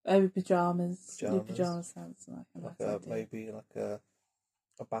 Maybe pyjamas. New pyjamas sounds like a nice idea. Maybe like a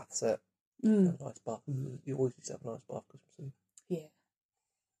bath set. Mm. A nice bath. You always used to have a nice bath Christmas Eve. Yeah.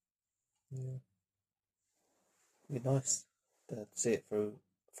 Yeah. It'd be nice to see it through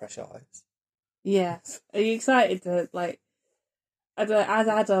fresh eyes. Yeah. Are you excited to, like, I don't know, as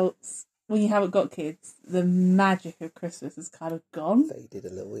adults, when you haven't got kids, the magic of Christmas is kind of gone. Faded a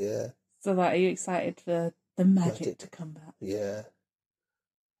little, yeah. So, like, are you excited for the magic to come back? Yeah.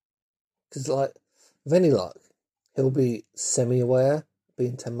 Because, like, with any luck, he'll be semi-aware,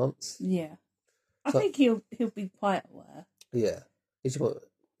 being 10 months. Yeah. I think he'll be quite aware. Yeah. He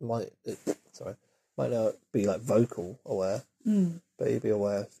might not be, like, vocal aware, but he'll be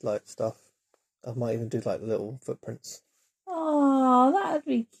aware of, like, stuff. I might even do, like, little footprints. Oh, that'd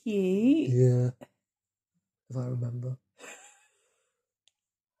be cute. Yeah. If I remember.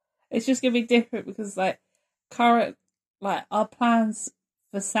 It's just going to be different because, like, our plans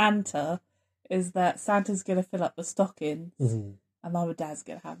for Santa is that Santa's going to fill up the stocking and Mum and Dad's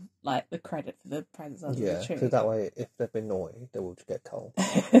going to have, like, the credit for the presents under the tree. Yeah, so that way, if they've been naughty, they will just get coal.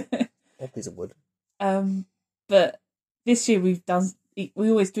 Or a piece of wood. But this year we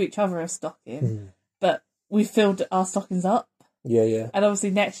always do each other a stocking, but we filled our stockings up. Yeah. And obviously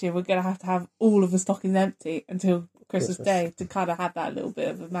next year we're going to have all of the stockings empty until Christmas Day to kind of have that little bit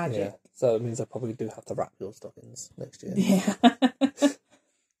of a magic. Yeah. So it means I probably do have to wrap your stockings next year. Yeah.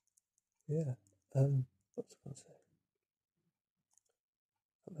 Yeah. What was I going to say?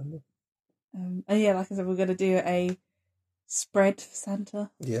 I remember. And yeah, like I said, we're going to do a spread for Santa.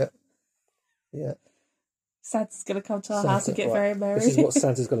 Yeah. Yeah. Santa's going to come to our house and get very merry. This is what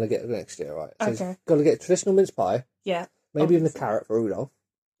Santa's going to get next year, right? So Okay. he's going to get traditional mince pie. Yeah. Maybe even a carrot for Rudolph.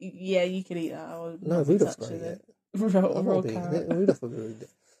 Yeah, you can eat that. No, Rudolph's going to get raw carrot. Rudolph will be really good.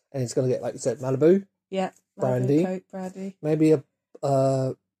 And he's going to get, like you said, Malibu. Yeah. Brandy. Coke, brandy. Maybe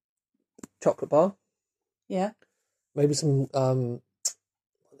a chocolate bar. Yeah. Maybe some, what are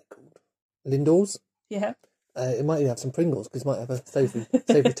they called? Lindors. Yeah. It might even have some Pringles, because it might have a savoury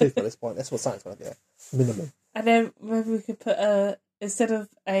tooth at this point. That's what Santa's going to get. Minimum. And then maybe we could put instead of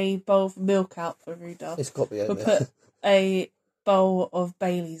a bowl of milk out for Rudolph, It's got to be we'll put a bowl of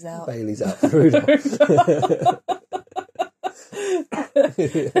Baileys out. Bailey's out for Rudolph.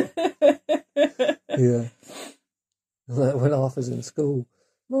 Yeah. Like when Arthur's in school,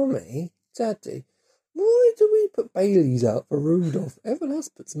 Mummy, Daddy, why do we put Baileys out for Rudolph? Everyone else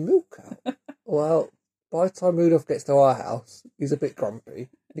puts milk out. Well, by the time Rudolph gets to our house, he's a bit grumpy.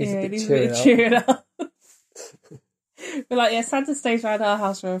 He's a bit cheering up. We're like, Santa stays around our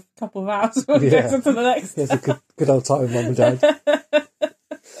house for a couple of hours when we go to the next. It's a good old time with Mum and Dad.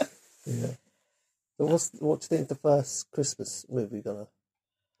 Yeah. So what do you think the first Christmas movie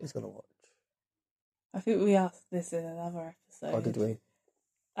is gonna watch? I think we asked this in another episode. Oh, did we?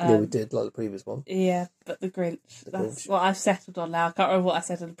 Yeah, we did, like the previous one. Yeah, but The Grinch. That's Grinch. what I've settled on now. I can't remember what I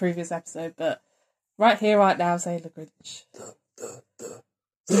said in the previous episode, but right here, right now, I'm saying The Grinch.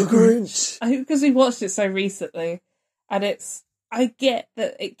 The Grinch! I think because we watched it so recently, and I get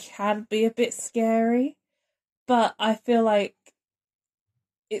that it can be a bit scary, but I feel like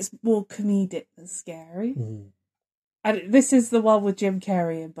it's more comedic than scary. And this is the one with Jim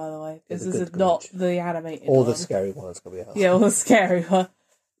Carrey in, by the way. This The is Good not Grinch. the animated Or one. the scary one that's going to be out. Yeah, or the scary one.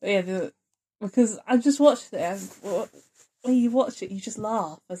 But yeah, because I just watched it, and when you watch it, you just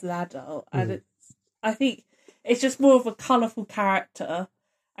laugh as an adult. And I think it's just more of a colourful character,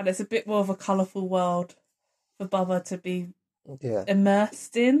 and it's a bit more of a colourful world for Bubba to be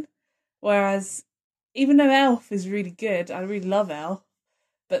immersed in. Whereas, even though Elf is really good, I really love Elf,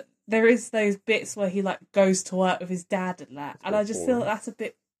 but there is those bits where he like goes to work with his dad and that, and I just feel like that's a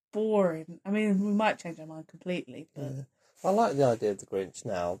bit boring. I mean, we might change our mind completely, but I like the idea of the Grinch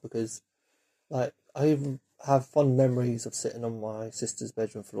now because, like, I even have fond memories of sitting on my sister's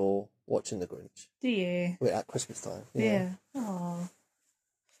bedroom floor watching the Grinch. do you? At Christmas time. Yeah. Oh.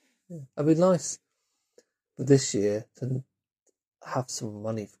 It'd be nice for this year to have some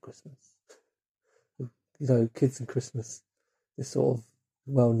money for Christmas. You know, kids and Christmas, they sort of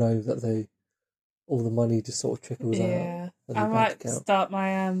well know that all the money just sort of trickles out. Yeah, of I their might bank account. start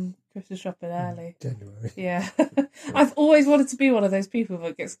my Christmas shopping early. January. Yeah, I've always wanted to be one of those people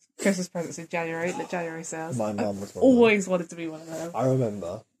that gets Christmas presents in January, the January sales. My mum was one. Always wanted to be one of them. I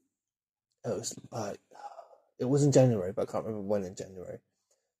remember it was like it was in January, but I can't remember when in January.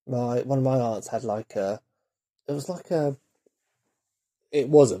 One of my aunts had like it was like an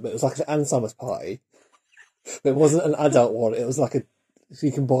Ann Summers party. But it wasn't an adult one. It was like so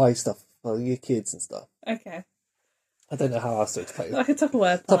you can buy stuff for your kids and stuff. Okay. I don't know how else to explain it. Like a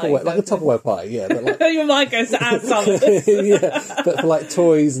Tupperware party. Like a Tupperware party, yeah. But like, your mind goes to Ann Summers. yeah, but for like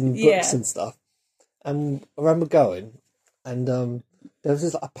toys and books Yeah. and stuff. And I remember going, and there was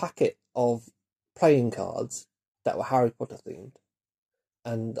just like a packet of playing cards that were Harry Potter themed.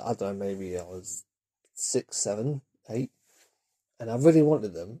 And I don't know, maybe I was 6, 7, 8, and I really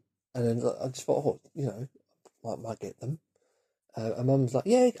wanted them. And then I just thought, I might get them. And Mum was like,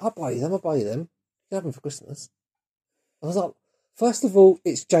 "Yeah, I'll buy you them. You can have them for Christmas." I was like, first of all,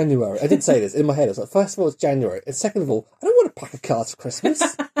 it's January. I didn't say this in my head. I was like, first of all, it's January, and second of all, I don't want a pack of cards for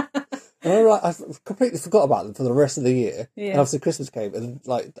Christmas. And I completely forgot about them for the rest of the year. Yeah. And obviously Christmas came, and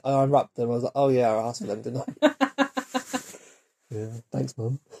like I unwrapped them. I was like, "Oh yeah, I asked for them, didn't I?" Yeah, thanks,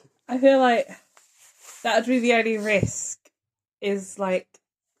 Mum. I feel like that would be the only risk, is like,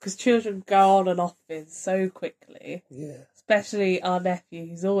 because children go on and off it so quickly. Yeah. Especially our nephew,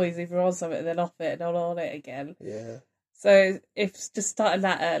 who's always either on something and then off it and then on it again. Yeah. So if just starting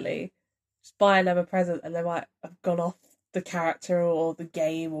that early, just buying them a present and they might have gone off the character or the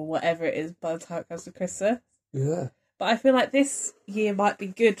game or whatever it is by the time it comes to Christmas. Yeah. But I feel like this year might be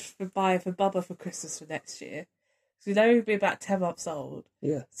good for buying for Bubba for Christmas for next year. So we know he'll be about 10 months old.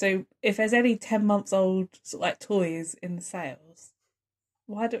 Yeah. So if there's any 10 months old sort of like toys in the sales,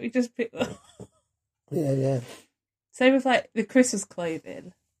 why don't we just pick them? Yeah. Same with like the Christmas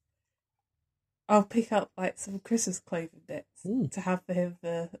clothing. I'll pick up like some Christmas clothing bits to have for him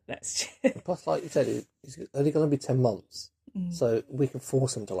for next year. Plus, like you said, it's only going to be 10 months. So we can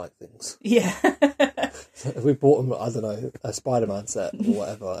force him to like things. Yeah. So if we bought him, I don't know, a Spider-Man set or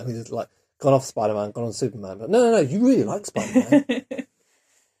whatever, and he's like gone off Spider-Man, gone on Superman. But no, you really like Spider-Man.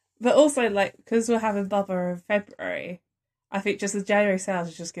 But also, like, because we're having Bubba in February, I think just the January sales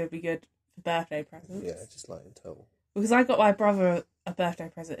is just going to be good for birthday presents. Yeah, just like in total. Because I got my brother a birthday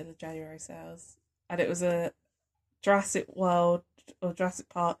present in the January sales, and it was a Jurassic World or Jurassic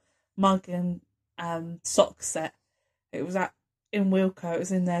Park mug and sock set. It was in Wilko. It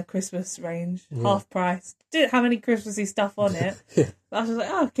was in their Christmas range, half price. Didn't have any Christmassy stuff on it. Yeah. But I was like,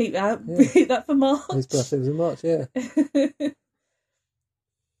 I'll keep that. Keep that for March. His birthday was in March, yeah.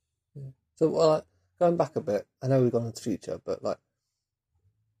 So, like, going back a bit, I know we've gone into the future, but like,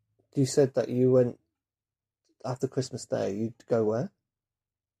 you said that you went after Christmas Day. You'd go where?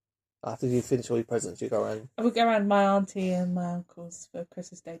 After you finish all your presents, you go around. I would go around my auntie and my uncle's for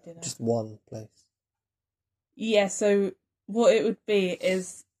Christmas Day dinner. Just one place. Yeah, so what it would be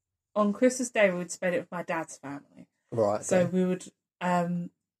is on Christmas Day we would spend it with my dad's family. Right. Okay. So we would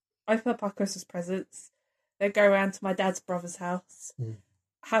open up our Christmas presents, then go around to my dad's brother's house,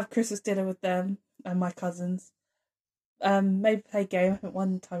 have Christmas dinner with them and my cousins. Maybe play a game. I think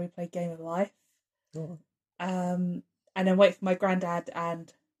one time we played Game of Life. Oh. And then wait for my granddad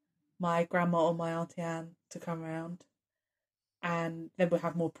and my grandma or my auntie Anne to come around, and then we'll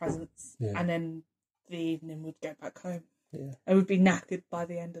have more presents. Yeah. And then the evening we'd go back home. Yeah. And we'd be knackered by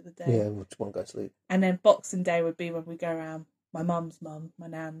the end of the day. Yeah, we just want to go to sleep. And then Boxing Day would be when we go around my mum's mum, my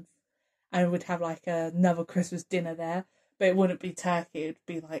nan's, and we'd have like another Christmas dinner there. But it wouldn't be turkey; it'd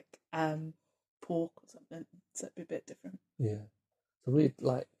be like pork or something. So it'd be a bit different. Yeah. So we'd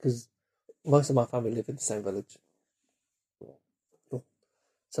like, because most of my family live in the same village.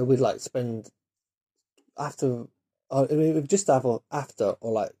 So we'd like spend, after I mean, we'd just have after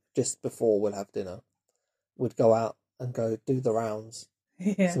or like just before we'll have dinner. We'd go out and go do the rounds.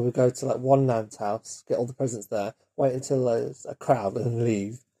 Yeah. So we'd go to like one nan's house, get all the presents there, wait until there's a crowd and then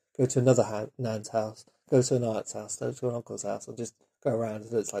leave. Go to another nan's house, go to an aunt's house, go to an uncle's house, and just go around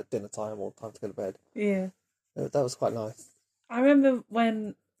until it's like dinner time or time to go to bed. Yeah. That was quite nice. I remember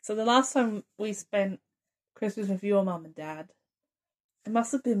so the last time we spent Christmas with your mum and dad, it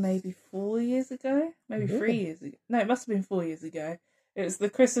must have been maybe 4 years ago, maybe 3 years ago. No, it must have been 4 years ago. It was the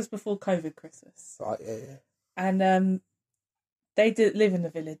Christmas before COVID Christmas. Right, yeah. And they did live in the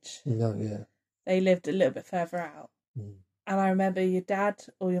village. No, yeah. They lived a little bit further out. Mm. And I remember your dad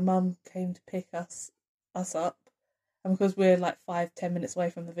or your mum came to pick us up. And because we're like 5-10 minutes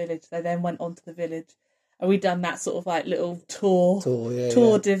away from the village, they then went on to the village. And we'd done that sort of like little tour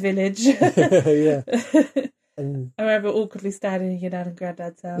de village. Yeah. And I remember awkwardly standing in your dad and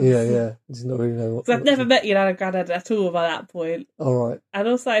granddad's house. Yeah. Just not really know what. Because I've never met your dad and granddad at all by that point. All right. And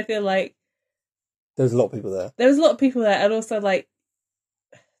also I feel like There's a lot of people there. there was a lot of people there, and also like,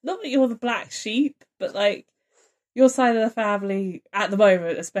 not that you're the black sheep, but like your side of the family at the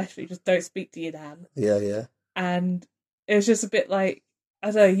moment, especially, just don't speak to your dad. Yeah. And it was just a bit like,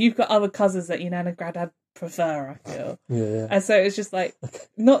 I don't know, you've got other cousins that your nan and granddad prefer, I feel. Yeah. And so it's just like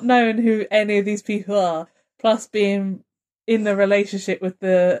not knowing who any of these people are, plus being in the relationship with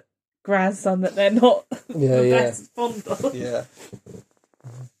the grandson that they're not the best fond of. Yeah.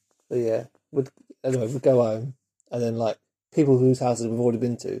 But yeah, we'd go home and then like people whose houses we've already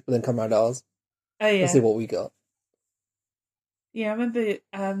been to, but then come around ours Oh yeah. and see what we got. Yeah, I remember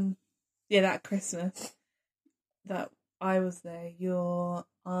that Christmas that I was there, your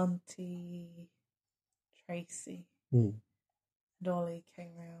auntie Tracy and Ollie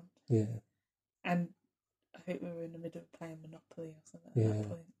came round. Yeah. And I think we were in the middle of playing Monopoly or something at that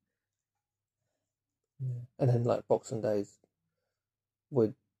point. Yeah. And then like Boxing Days,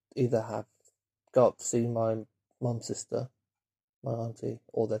 we'd either go up to see my mum's sister, my auntie,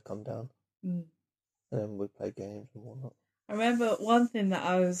 or they'd come down. And then we'd play games and whatnot. I remember one thing that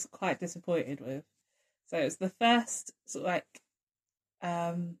I was quite disappointed with. So it was the first sort of like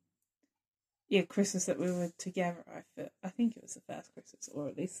Christmas that we were together. I think it was the first Christmas, or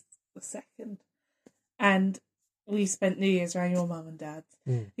at least the second. And we spent New Year's around your mum and dad.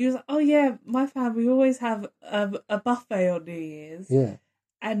 He was like, "Oh yeah, my family always have a buffet on New Year's." Yeah.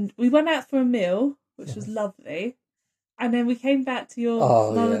 And we went out for a meal, which was lovely. And then we came back to your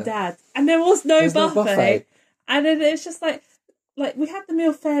mum and dad, and there was no buffet. And then it's just like we had the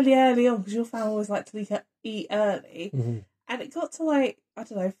meal fairly early on because your family always like to eat early. Mm-hmm. And it got to like, I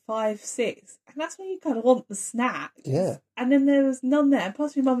don't know, 5, 6. And that's when you kind of want the snack. Yeah. And then there was none there. And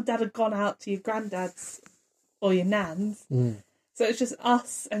plus your mum and dad had gone out to your granddad's or your nan's. So it's just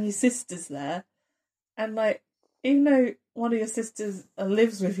us and your sisters there. And like, even though one of your sisters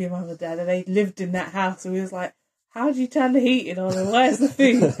lives with your mum and dad and they lived in that house, and we was like, how do you turn the heating on and where's the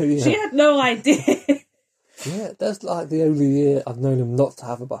food? She had no idea. Yeah, that's like the only year I've known them not to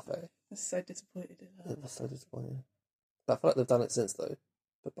have a buffet. I was so disappointed in that. It was so disappointing. But I feel like they've done it since though.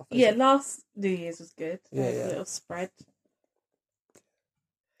 Yeah, last New Year's was good. Yeah. A little spread.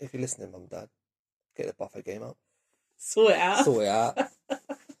 If you're listening, Mum and Dad, get the buffet game up. Sort it out.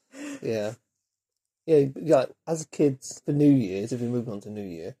 Yeah. Yeah, like, as kids, for New Year's, if we move on to New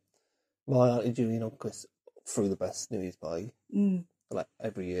Year, my Auntie Julie and Uncle Chris threw the best New Year's party. Like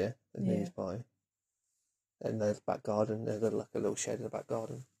every year, the New Year's party. And there's a back garden, there's like a little shed in the back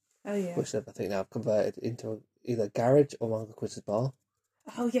garden. Oh yeah. Which I think now I've converted into either a garage or my Uncle Chris's bar.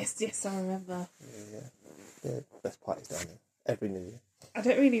 Oh yes, I remember. Yeah, best parties down there. Every New Year. I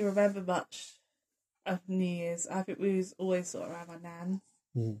don't really remember much of New Year's. I think we was always sort of around my nan's.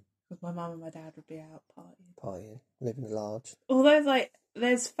 Because my mum and my dad would be out Partying, living large. Although,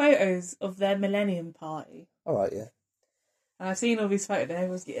 there's photos of their Millennium Party. All right, yeah. And I've seen all these photos and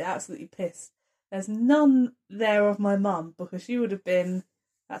everyone's getting absolutely pissed. There's none there of my mum because she would have been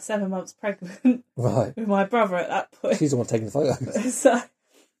at 7 months pregnant with my brother at that point. She's the one taking the photos. So,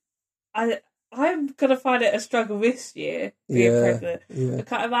 I'm going to find it a struggle this year, being pregnant. Yeah. I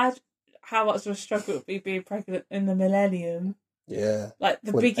can't imagine how much of a struggle it would be being pregnant in the millennium. Yeah. Like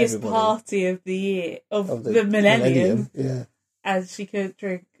the biggest party of the year, of the millennium. Yeah. And she couldn't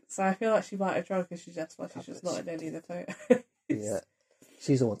drink. So I feel like she might have drunk and she's just not in any of the photos. Yeah.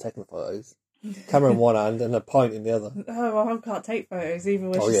 She's the one taking the photos. Camera in one hand and a pint in the other. Oh, my mum can't take photos even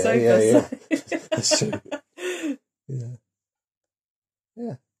when she's sober. Yeah. So. That's true.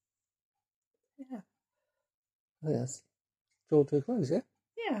 Yeah. Oh, yes. Drawn to a close, yeah?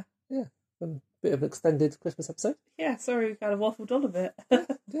 Yeah. A bit of an extended Christmas episode. Yeah, sorry we kind of waffled on a bit.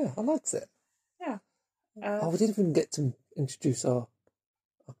 Yeah, I liked it. Yeah. We didn't even get to introduce our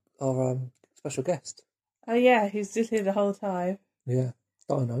special guest. Oh yeah, who's just here the whole time. Yeah,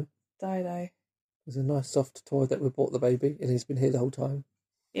 Dino. It's a nice soft toy that we bought the baby, and he's been here the whole time.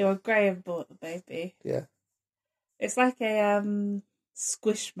 Yeah, well, Graham bought the baby. Yeah. It's like a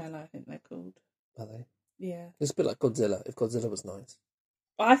squishmallow, I think they're called. Are they? Yeah. It's a bit like Godzilla, if Godzilla was nice.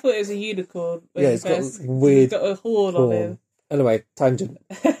 I thought it was a unicorn. Yeah, it's got a horn on him. Anyway, tangent.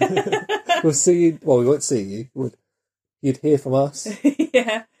 We'll see you. Well, we won't see you. You'd hear from us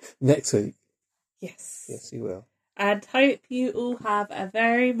yeah. next week. Yes. Yes, you will. And hope you all have a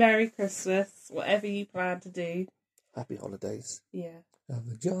very Merry Christmas, whatever you plan to do. Happy holidays. Yeah. Have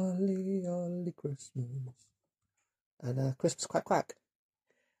a jolly, jolly Christmas. And Christmas quack quack.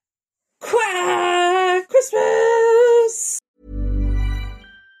 Quack Christmas!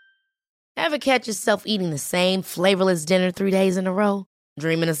 Ever catch yourself eating the same flavorless dinner 3 days in a row?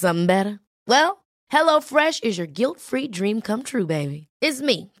 Dreaming of something better? Well, HelloFresh is your guilt-free dream come true, baby. It's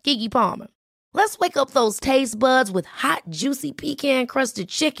me, Keke Palmer. Let's wake up those taste buds with hot, juicy pecan-crusted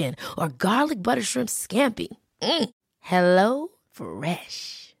chicken or garlic butter shrimp scampi. Hello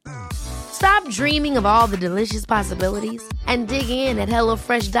Fresh. Stop dreaming of all the delicious possibilities and dig in at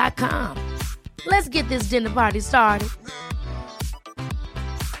HelloFresh.com. Let's get this dinner party started.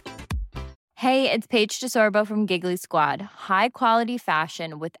 Hey, it's Paige DeSorbo from Giggly Squad. High quality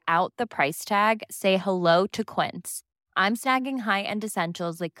fashion without the price tag. Say hello to Quince. I'm snagging high-end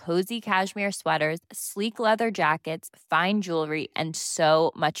essentials like cozy cashmere sweaters, sleek leather jackets, fine jewelry, and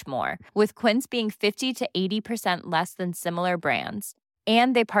so much more. With Quince being 50 to 80% less than similar brands.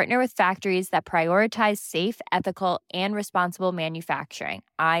 And they partner with factories that prioritize safe, ethical, and responsible manufacturing.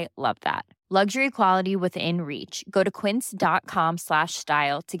 I love that. Luxury quality within reach. Go to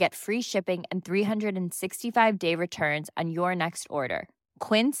quince.com/style to get free shipping and 365-day returns on your next order.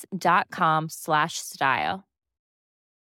 Quince.com/style.